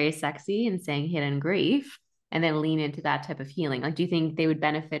not very sexy and saying hidden grief and then lean into that type of healing? Like, do you think they would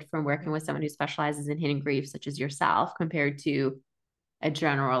benefit from working with someone who specializes in hidden grief, such as yourself, compared to a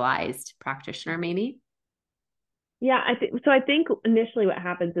generalized practitioner, maybe? Yeah, I think initially what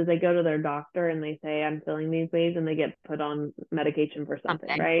happens is they go to their doctor and they say, I'm feeling these ways, and they get put on medication for something,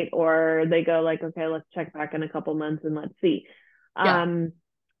 Something. right? Or they go like, okay, let's check back in a couple months and let's see. Yeah. Um,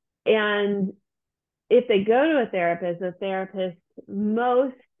 and if they go to a therapist,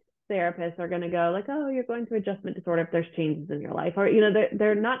 most therapists are going to go like, oh, you're going through adjustment disorder if there's changes in your life, or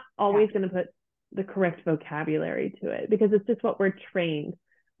they're not Yeah. always going to put the correct vocabulary to it because it's just what we're trained.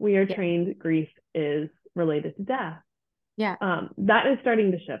 We are Yeah. trained grief is related to death. Yeah. That is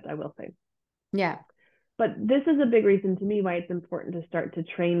starting to shift, I will say. Yeah. But this is a big reason to me why it's important to start to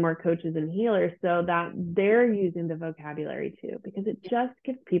train more coaches and healers so that they're using the vocabulary too, because it just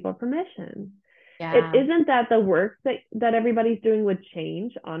gives people permission. It Yeah. isn't that the work that everybody's doing would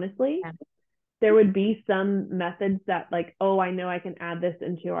change, honestly. Yeah. There would be some methods that like, oh, I know I can add this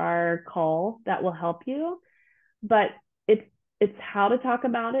into our call that will help you, but it's it's how to talk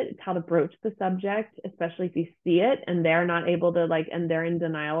about it, it's how to broach the subject, especially if you see it and they're not able to like and they're in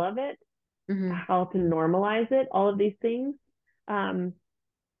denial of it, Mm-hmm. how to normalize it, all of these things. um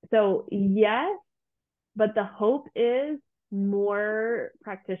so yes, but the hope is more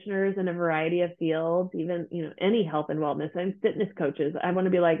practitioners in a variety of fields, even any health and wellness. I'm fitness coaches, I want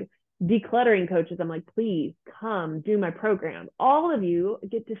to be like decluttering coaches. I'm like, please come do my program. All of you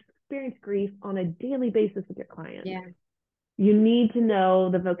get to experience grief on a daily basis with your clients. Yeah. You need to know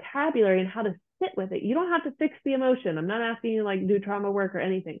the vocabulary and how to sit with it. You don't have to fix the emotion. I'm not asking you to like do trauma work or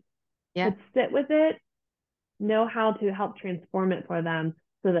anything, Yeah. but sit with it, know how to help transform it for them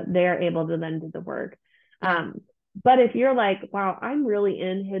so that they're able to then do the work. Yeah. But if you're like, wow, I'm really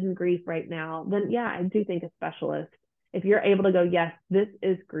in hidden grief right now, then yeah, I do think a specialist. If you're able to go, yes, this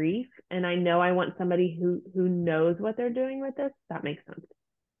is grief, and I know I want somebody who knows what they're doing with this, that makes sense.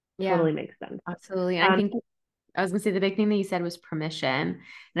 Yeah. Totally makes sense. Absolutely. And I Um, think I was going to say the big thing that you said was permission.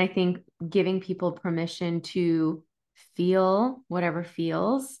 And I think giving people permission to feel whatever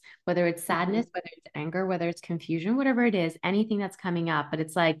feels, whether it's mhm, sadness, whether it's anger, whether it's confusion, whatever it is, anything that's coming up. But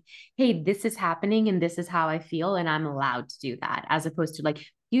it's like, hey, this is happening and this is how I feel. And I'm allowed to do that, as opposed to like,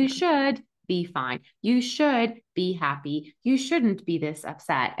 you yeah, should be fine. You should be happy. You shouldn't be this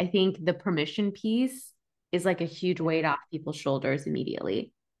upset. I think the permission piece is like a huge weight yeah. off people's shoulders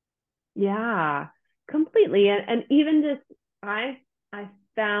immediately. Yeah, completely. And even just I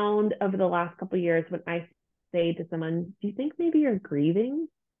found over the last couple of years when I say to someone, do you think maybe you're grieving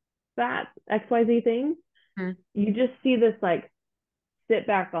that XYZ thing? You just see this like sit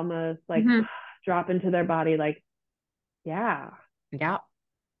back almost like Mm-hmm. drop into their body like, yeah. Yeah.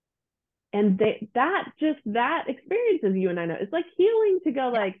 And that experiences you and I know. It's like healing to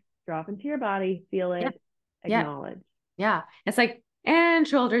go Yeah. like drop into your body, feel Yeah. it, Yeah. acknowledge. Yeah. It's like, and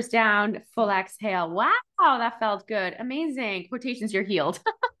shoulders down, full exhale. Wow, that felt good. Amazing. Quotations, you're healed.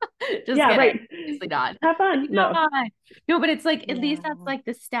 Just Yeah, kidding. right. Obviously not. Have But fun. No. yeah. No, but it's like, at least Yeah. that's like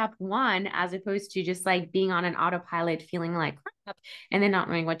the step one, as opposed to just like being on an autopilot, feeling like crap, and then not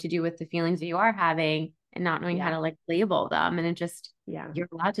knowing what to do with the feelings that you are having and not knowing how Yeah. to like label them. And it just, Yeah. you're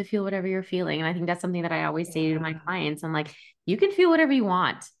allowed to feel whatever you're feeling. And I think that's something that I always say to my Yeah. clients. I'm like, you can feel whatever you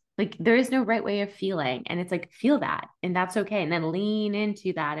want. Like there is no right way of feeling. And it's like, feel that. And that's okay. And then lean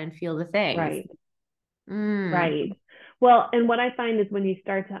into that and feel the things. Right. Mm, Right. Well, and what I find is when you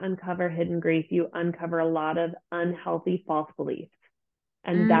start to uncover hidden grief, you uncover a lot of unhealthy false beliefs.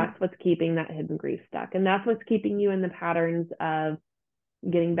 And mm, that's what's keeping that hidden grief stuck. And that's what's keeping you in the patterns of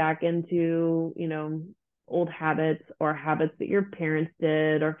getting back into, old habits or habits that your parents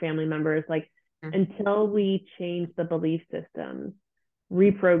did or family members. Like mm, until we change the belief systems,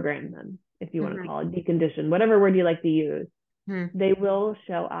 reprogram them, if you want to mm, call it, decondition, whatever word you like to use, mm, they will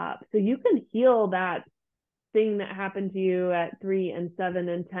show up. So you can heal that thing that happened to you at 3 and 7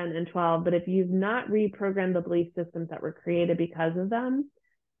 and 10 and 12. But if you've not reprogrammed the belief systems that were created because of them,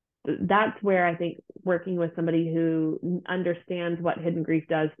 that's where I think working with somebody who understands what hidden grief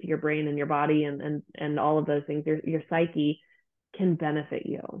does to your brain and your body and all of those things, your psyche can benefit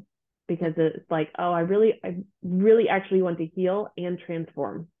you because it's like, oh, I really actually want to heal and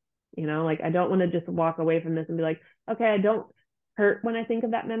transform. Like I don't want to just walk away from this and be like, okay, I don't hurt when I think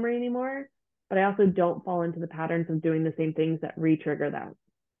of that memory anymore, but I also don't fall into the patterns of doing the same things that re-trigger that.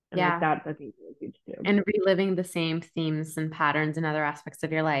 And like Yeah. that, I think is huge too. And reliving the same themes and patterns in other aspects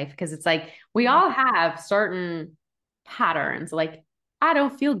of your life. Because it's like we all have certain patterns, like I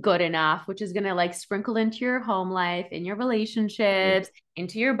don't feel good enough, which is going to like sprinkle into your home life, in your relationships,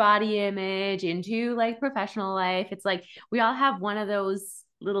 into your body image, into like professional life. It's like we all have one of those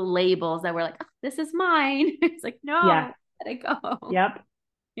little labels that we're like, oh, this is mine. It's like, Yes. no, let it go. Yep.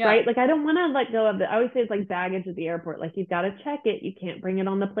 Yeah. Right? Like I don't want to let go of it. I always say it's like baggage at the airport. Like you've got to check it. You can't bring it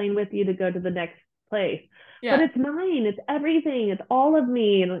on the plane with you to go to the next place. But Yeah. it's mine. It's everything. It's all of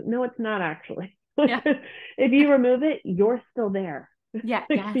me. And like, no, it's not actually. Yeah. If you remove it, you're still there. Yeah,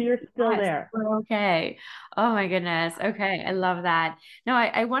 Like yes, you're still yes, there. we're okay. Oh my goodness. Okay, I love that. No,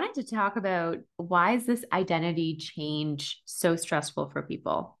 I wanted to talk about why is this identity change so stressful for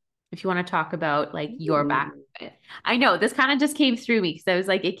people? If you want to talk about like your back. Ooh. I know this kind of just came through me because I was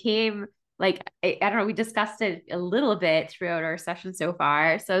like, it came like I don't know, we discussed it a little bit throughout our session so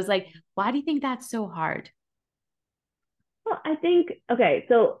far. So I was like, why do you think that's so hard? Well, I think, okay,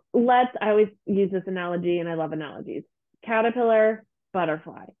 so I always use this analogy and I love analogies. Caterpillar,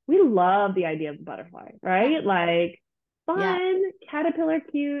 butterfly. We love the idea of the butterfly, Yeah. right? Like, Yeah. fun, caterpillar,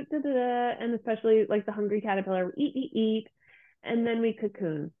 cute, da, da, da. And especially like the hungry caterpillar, eat, eat, eat. And then we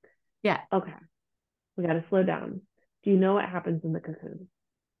cocoon. Yeah. Okay, we got to slow down. Do you know what happens in the cocoon?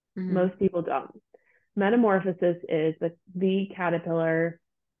 Hmm. Most people don't. Metamorphosis is that the caterpillar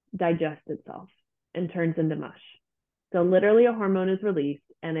digests itself and turns into mush. So literally a hormone is released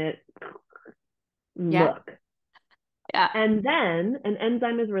and it Yeah. look. Yeah. And then an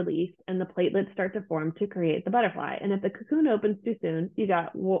enzyme is released and the platelets start to form to create the butterfly. And if the cocoon opens too soon, you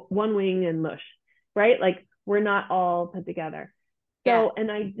got one wing and mush, right? Like we're not all put together. Yeah. So an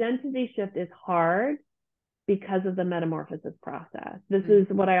identity shift is hard because of the metamorphosis process. This Mm. is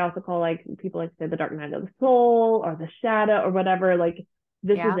what I also call like people like to say the dark night of the soul or the shadow or whatever. Like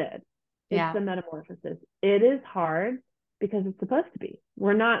this is Yeah. it. It's Yeah. the metamorphosis. It is hard because it's supposed to be.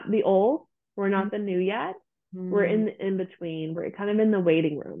 We're not the old, we're not the new yet. We're Mm-hmm. in the in between. We're kind of in the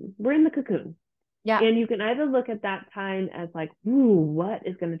waiting room. We're in the cocoon. Yeah. And you can either look at that time as like, ooh, what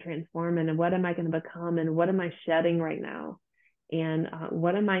is going to transform and what am I going to become and what am I shedding right now? And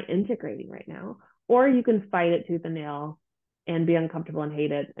what am I integrating right now? Or you can fight it tooth and nail and be uncomfortable and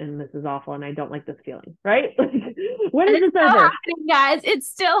hate it. And this is awful. And I don't like this feeling, right? When And is it's this still over? happening, guys. It's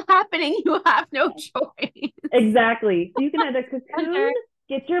still happening. You have no choice. Exactly. So you can either cocoon, Pleasure.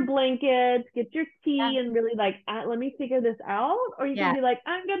 get your blankets, get your Yeah. tea, and really like, let me figure this out. Or you can Yeah. be like,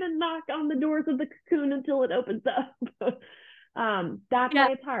 I'm going to knock on the doors of the cocoon until it opens up. That's Yeah.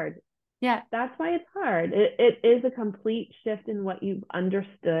 why it's hard. Yeah. That's why it's hard. It is a complete shift in what you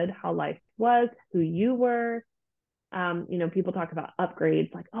understood how life was, who you were. People talk about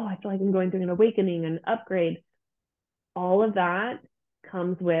upgrades, like, oh, I feel like I'm going through an awakening and upgrade. All of that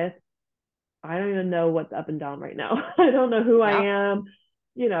comes with, I don't even know what's up and down right now. I don't know who Yeah. I am.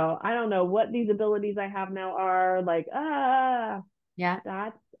 I don't know what these abilities I have now are. Like, Yeah.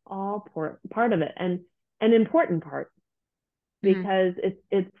 that's all part of it, and an important part Mhm. because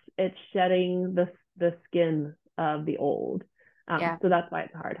it's shedding the skin of the old. Yeah. So that's why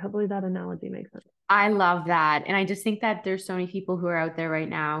it's hard. Hopefully that analogy makes sense. I love that. And I just think that there's so many people who are out there right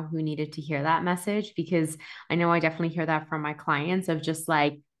now who needed to hear that message because I know I definitely hear that from my clients of just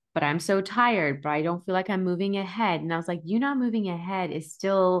like, but I'm so tired, but I don't feel like I'm moving ahead. And I was like, you not moving ahead is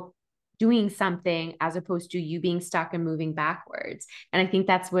still doing something as opposed to you being stuck and moving backwards. And I think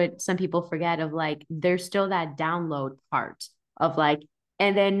that's what some people forget of like, there's still that download part of like,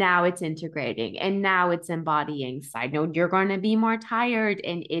 and then now it's integrating and now it's embodying. Side note, you're going to be more tired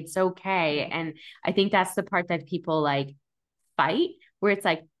and it's okay. And I think that's the part that people like fight, where it's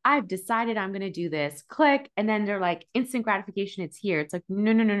like, I've decided I'm going to do this, click. And then they're like, instant gratification, it's here. It's like,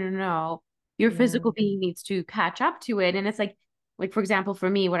 no, no, no, no, no. Your Yeah. physical being needs to catch up to it. And it's like, for example, for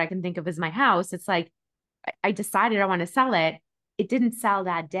me, what I can think of is my house. It's like, I decided I want to sell it. It didn't sell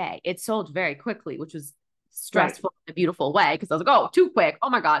that day. It sold very quickly, which was Right. stressful in a beautiful way because I was like, oh, too quick. Oh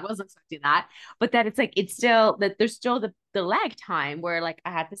my God, wasn't expecting that. But that it's like, it's still that there's still the lag time where like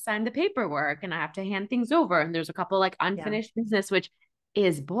I had to sign the paperwork and I have to hand things over. And there's a couple like Yeah. unfinished business, which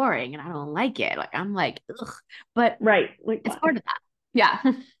is boring and I don't like it. Like I'm like, ugh, but Right. Like it's what? part of that. Yeah.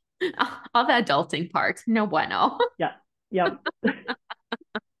 All the adulting part. No bueno. Yeah. Yep.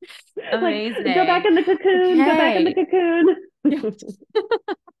 Like, go back Amazing. in the cocoon, go back in the Okay. cocoon.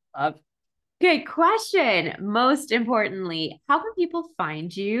 Love. Okay, question. Most importantly, how can people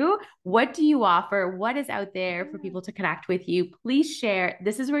find you? What do you offer? What is out there for people to connect with you? Please share.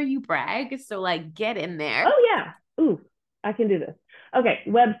 This is where you brag. So, like, get in there. Oh yeah. Ooh, I can do this. Okay,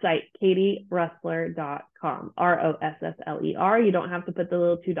 website katierossler.com. Rossler. You don't have to put the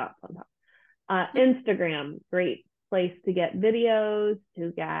little two dots on top. Instagram, great place to get videos,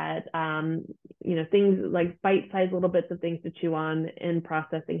 to get things like bite-sized little bits of things to chew on in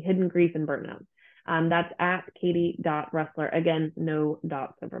processing hidden grief and burnout. That's at katie.rossler. Again, no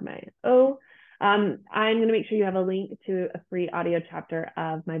dots over my O. I'm going to make sure you have a link to a free audio chapter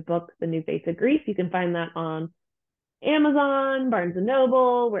of my book, The New Face of Grief. You can find that on Amazon, Barnes and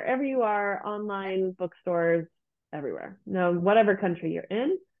Noble, wherever you are, online bookstores, everywhere. No, whatever country you're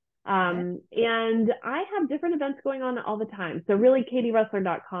in. And I have different events going on all the time. So really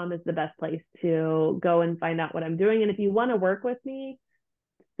katierossler.com is the best place to go and find out what I'm doing. And if you want to work with me,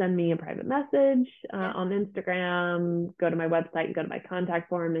 send me a private message on Instagram, go to my website, go to my contact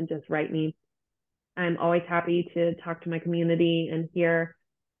form and just write me. I'm always happy to talk to my community and hear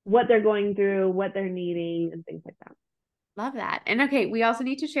what they're going through, what they're needing, and things like that. Love that. And okay, we also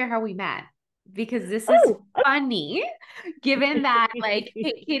need to share how we met because this is Oh, funny, given that like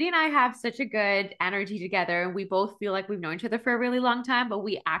Katie and I have such a good energy together and we both feel like we've known each other for a really long time, but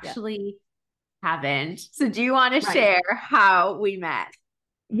we yeah, actually haven't. So do you want to right. share how we met?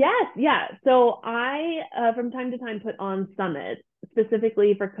 Yes, yeah. So I, from time to time, put on summits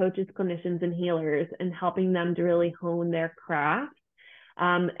specifically for coaches, clinicians, and healers, and helping them to really hone their craft.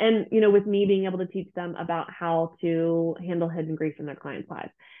 And with me being able to teach them about how to handle hidden grief in their clients'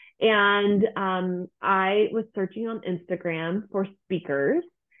 lives. And I was searching on Instagram for speakers,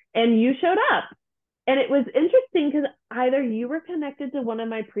 and you showed up. And it was interesting because either you were connected to one of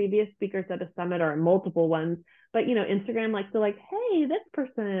my previous speakers at a summit or multiple ones, but Instagram likes to like, hey, this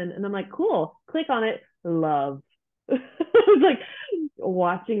person. And I'm like, cool, click on it, love. I was like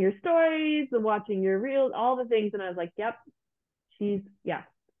watching your stories, watching your reels, all the things. And I was like, yep,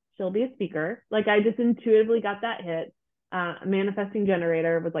 she'll be a speaker. Like I just intuitively got that hit. Manifesting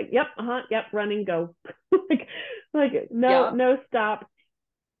generator was like, yep, running, go. No stop.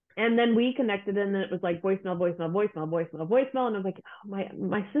 And then we connected, and then it was like voicemail. And I was like, oh,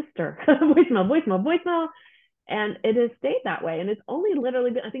 my sister, voicemail. And it has stayed that way. And it's only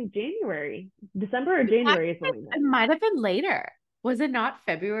literally been, I think, December or January is when we met. It might have been later. Was it not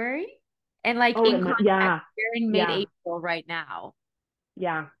February? And like in context, yeah. we're in mid-April right now.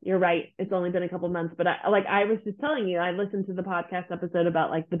 Yeah, you're right. It's only been a couple months, but I was just telling you, I listened to the podcast episode about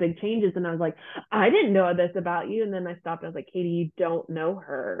like the big changes, and I was like, I didn't know this about you. And then I stopped. And I was like, Katie, you don't know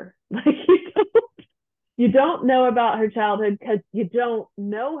her. Like you don't know about her childhood because you don't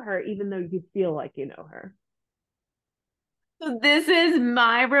know her, even though you feel like you know her. So this is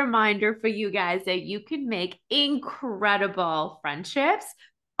my reminder for you guys that you can make incredible friendships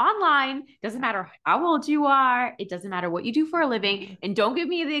online. Doesn't matter how old you are. It doesn't matter what you do for a living. And don't give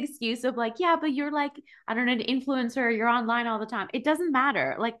me the excuse of like, yeah, but you're like, I don't know, an influencer. You're online all the time. It doesn't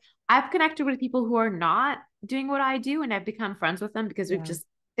matter. Like I've connected with people who are not doing what I do and I've become friends with them because we've just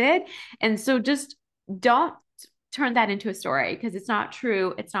did. And so just don't turn that into a story because it's not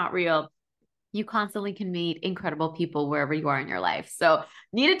true. It's not real. You constantly can meet incredible people wherever you are in your life. So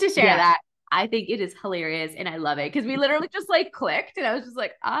needed to share that. I think it is hilarious and I love it because we literally just like clicked and I was just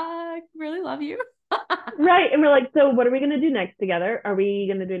like, I really love you. Right. And we're like, so what are we going to do next together? Are we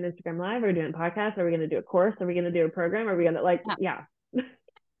going to do an Instagram live? Are we doing a podcast? Are we going to do a course? Are we going to do a program? Are we going to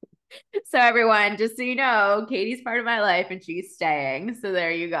So everyone, just so you know, Katie's part of my life and she's staying. So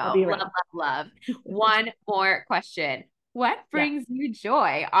there you go. Love. One more question. What brings you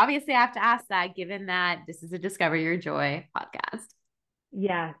joy? Obviously, I have to ask that given that this is a Discover Your Joy podcast.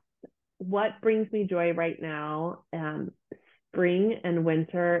 Yes. What brings me joy right now? Spring and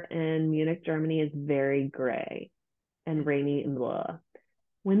winter in Munich, Germany is very gray and rainy and blah.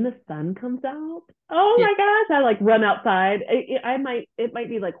 When the sun comes out, oh my gosh, I like run outside. It might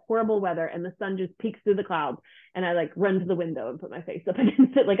be like horrible weather and the sun just peeks through the clouds and I like run to the window and put my face up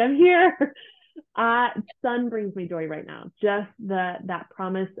against it like I'm here. Sun brings me joy right now. Just that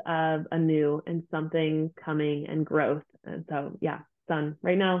promise of a new and something coming and growth. And so sun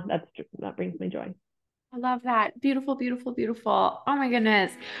right now, that brings me joy. I love that. Beautiful, beautiful, beautiful. Oh my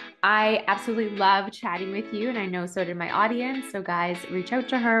goodness. I absolutely love chatting with you. And I know so did my audience. So guys, reach out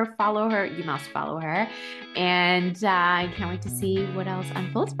to her, follow her. You must follow her. And I can't wait to see what else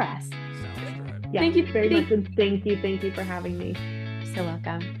unfolds for us. Thank you very much. And thank you for having me. You're so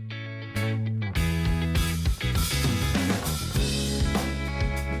welcome.